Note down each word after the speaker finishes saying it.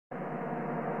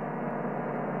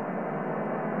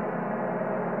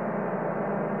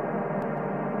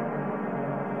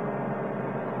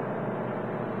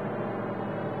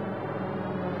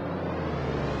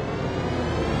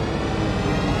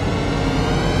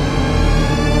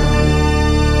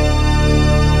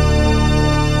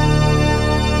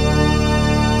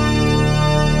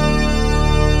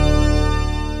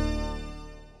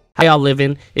How y'all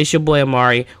living? It's your boy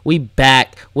Amauri. We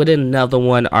back with another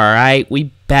one, alright? We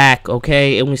back,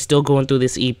 okay? And we still going through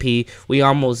this EP. We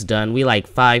almost done. We like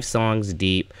 5 songs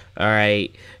deep,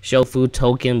 alright? Shofu,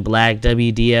 Token, Black,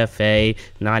 WDFA,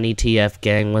 non-ETF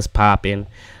gang was popping.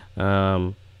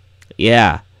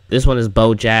 Yeah. This one is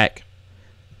Bojack.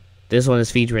 This one is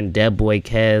featuring Dedboii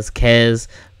Kez. Kez,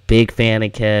 big fan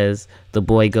of Kez. The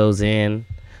boy goes in.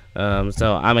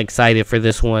 So I'm excited for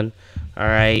this one.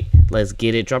 Alright, let's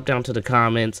get it. Drop down to the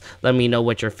comments. Let me know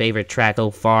what your favorite track so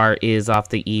far is off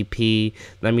the EP.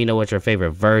 Let me know what your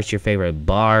favorite verse, your favorite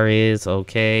bar is,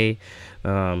 okay?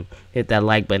 Hit that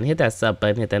like button, hit that sub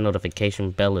button, hit that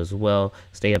notification bell as well.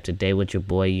 Stay up to date with your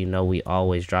boy. You know we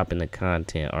always dropping the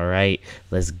content, alright?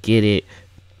 Let's get it.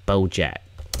 Bojack.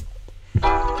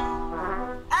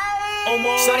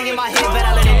 Shorty in my head, but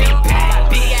I let it be bang.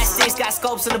 Big ass sticks, got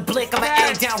scopes on the blick. I'ma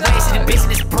aim down range to the bitch in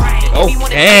this brain.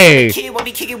 Okay. Kid want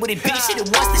me kicking with it, bitch. Shit, it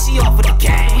once that she off with the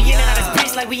gang. We in and out of this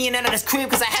bitch like we in and out of this crib,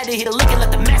 cause I had to hit a lick and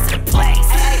let the mess of the place.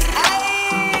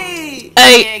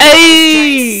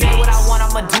 Hey. Say what I want,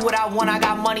 I'ma do what I want. I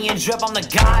got money and drip, I'm the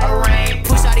god. Rain.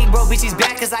 Push all these broke bitches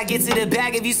back, cause I get to the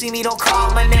bag. If you see me, don't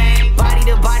call my name. Body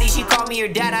to body, she call me her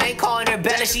dad. I ain't calling her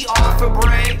Bella, she all for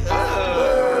brain.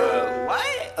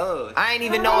 I ain't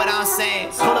even know what I'm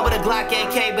saying. Pull up with a Glock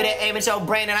AK, but it aim at your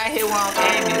brain and I hit where I'm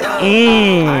aiming.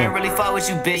 I ain't really fuck with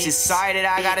you bitches. Sorry that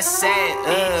I gotta say it.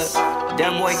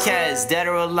 Dedboii Kez, dead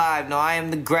or alive. No, I am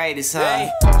the greatest, huh?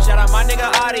 Hey, shout out my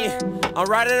nigga Adi. I'm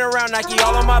riding around Nike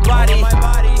all on my body.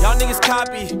 Y'all niggas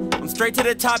copy. I'm straight to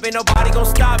the top, ain't nobody gon'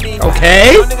 stop me.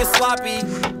 Okay. Y'all niggas sloppy,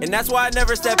 and that's why I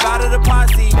never step out of the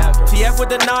posse. TF with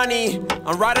the nani.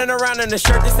 I'm riding around in the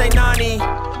shirt, this ain't nani.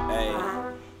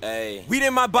 Hey. Weed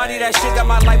in my body, that shit got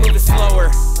my life moving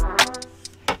slower.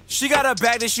 She got a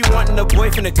bag that she wantin' a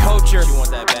boyfriend to coach her. She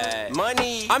want that bag.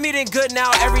 Money. I'm eating good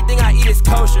now, everything I eat is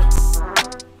kosher.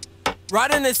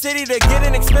 Riding the city to get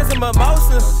an expensive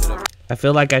mimosa. I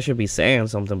feel like I should be saying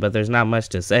something, but there's not much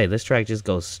to say. This track just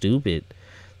goes stupid.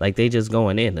 Like, they just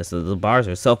going in. The bars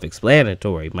are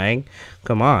self-explanatory, man.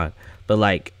 Come on. But,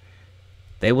 like,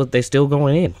 they still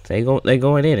going in. They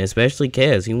going in, especially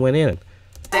Kez. He went in.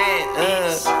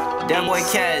 Dedboii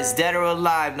Kez, dead or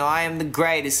alive. No, I am the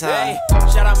greatest, huh? Hey,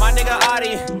 shout out my nigga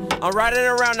Adi. I'm riding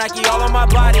around Nike all on my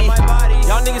body.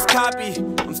 Y'all niggas copy.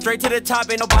 I'm straight to the top,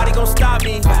 ain't nobody gon' stop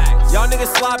me. Y'all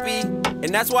niggas sloppy, and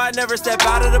that's why I never step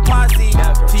out of the posse.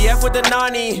 TF with the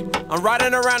nani. I'm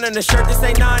riding around in the shirt, this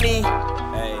ain't nani.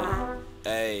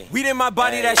 Hey. Weed in my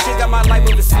body, that shit got my life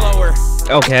moving slower.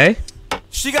 Okay.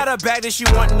 She got a bag that she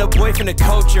wantin' a boyfriend to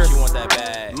coach her. She want that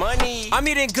bag. Money. I'm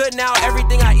eating good now,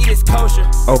 everything I eat is kosher.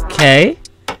 Okay.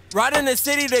 Riding the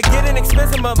city to get an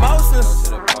expensive mimosa.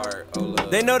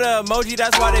 They know the emoji,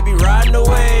 that's why they be riding the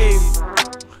wave.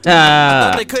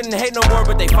 I thought they couldn't hate no more,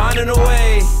 but they finding a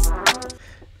way.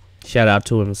 Shout out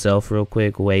to himself real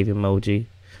quick, wave emoji.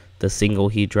 The single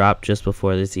he dropped just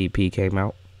before this EP came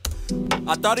out.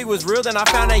 I thought he was real, then I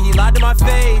found out he lied to my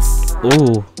face.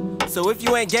 Ooh. So if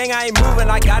you ain't gang, I ain't moving,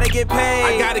 I gotta get paid.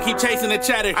 I gotta keep chasing the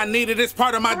chatter. I need it as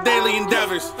part of my daily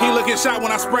endeavors. He looking shot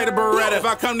when I spray the Beretta. If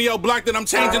I come to your block, then I'm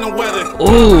changing the weather.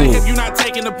 Ooh. If you not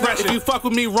taking the pressure. If you fuck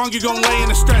with me wrong, you gon' lay in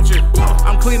the stretcher.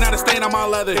 I'm clean out of stain on my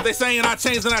leather. If they saying I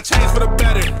changed, then I changed for the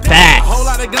better. Facts. A whole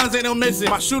lot of guns ain't no missing.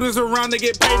 My shooters around, they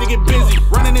get paid to get busy.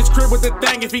 Running his crib with the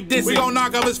thing if he dissing. We gon'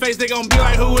 knock off his face, they gon' be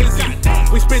like, who is he?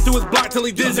 We spin through his block till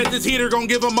he dizzy. This heater gon'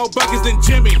 give him more buckets than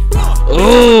Jimmy.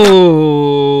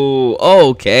 Ooh,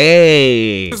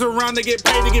 okay. Around, they get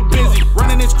paid to get busy.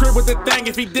 Running his crib with the thing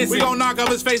if he dissing. We gon' knock off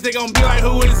his face, they gon' be like,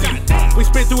 who is he? We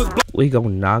spin through his block. We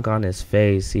gon' knock on his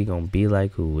face, he gon' be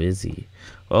like, who is he?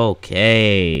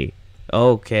 Okay.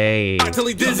 Okay. Until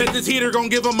he dizzy. This heater gon'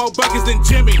 give him more buckets than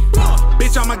Jimmy.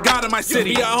 Bitch, I'm a god in my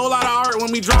city. Be a whole lot of art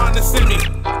when we draw in the city.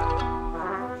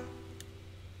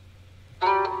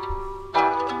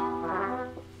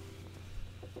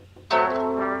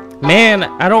 Man,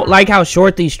 I don't like how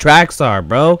short these tracks are,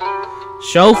 bro.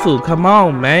 Shofu, come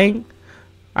on, man.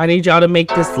 I need y'all to make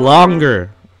this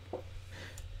longer.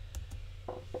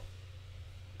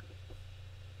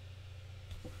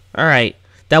 Alright,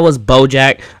 that was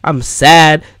Bojack. I'm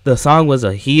sad. The song was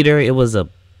a heater. It was a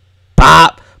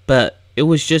bop, but it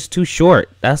was just too short.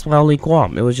 That's my only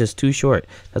qualm. It was just too short.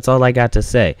 That's all I got to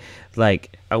say.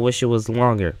 Like, I wish it was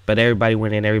longer, but everybody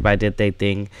went in, everybody did their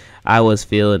thing. I was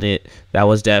feeling it. That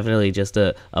was definitely just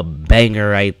a banger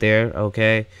right there,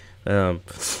 okay?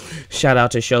 Shout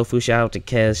out to Shofu, shout out to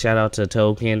Kez, shout out to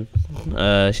Token,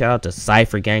 shout out to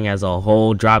Cypher Gang as a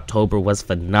whole. Droptober was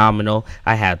phenomenal.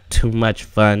 I had too much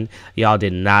fun. Y'all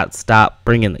did not stop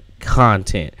bringing the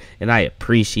content, and I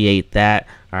appreciate that.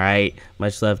 Alright,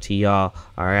 much love to y'all.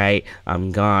 Alright,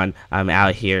 I'm gone. I'm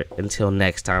out here. Until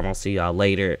next time, I'll see y'all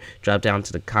later. Drop down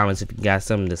to the comments if you got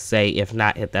something to say. If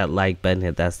not, hit that like button,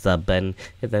 hit that sub button,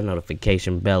 hit that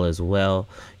notification bell as well.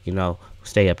 You know,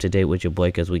 stay up to date with your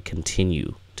boy as we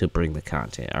continue to bring the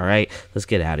content. Alright, let's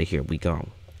get out of here. We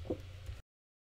gone.